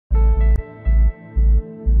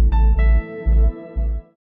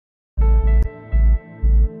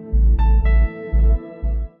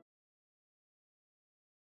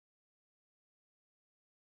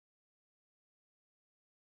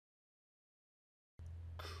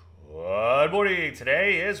Good morning.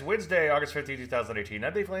 Today is Wednesday, August 15, 2018.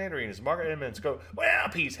 I'm Dave Landry, and his market instruments go, well,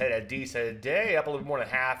 Peace had a decent day, up a little more than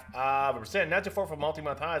half of a percent. Not too far from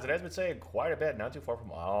multi-month highs. It has been saying quite a bit, not too far from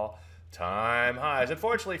all-time highs.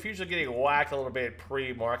 Unfortunately, futures are getting whacked a little bit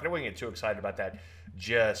pre-market. I wouldn't get too excited about that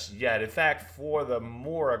just yet. In fact, for the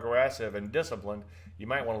more aggressive and disciplined, you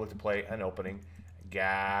might want to look to play an opening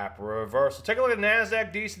gap reversal. Take a look at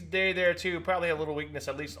NASDAQ. Decent day there, too. Probably a little weakness,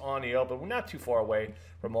 at least on the open. We're not too far away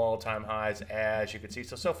from all-time highs, as you can see.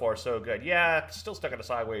 So far, so good. Yeah, still stuck in a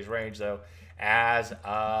sideways range, though, as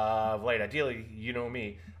of late. Ideally, you know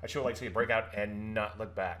me, I sure like to see a breakout and not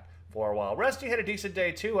look back for a while. Rusty had a decent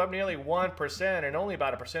day, too, up nearly 1% and only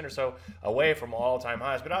about 1% or so away from all-time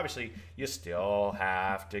highs. But obviously, you still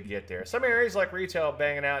have to get there. Some areas like retail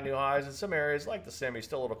banging out new highs, and some areas like the semi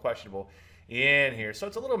still a little questionable in here. So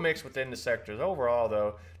it's a little mixed within the sectors. Overall,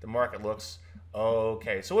 though, the market looks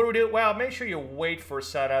okay. So what do we do? Well, make sure you wait for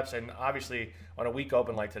setups. And obviously, on a week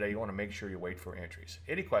open like today, you want to make sure you wait for entries.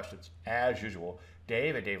 Any questions, as usual,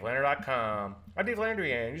 Dave at DaveLandry.com. I'm Dave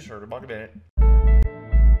Landry, and you just heard about a minute.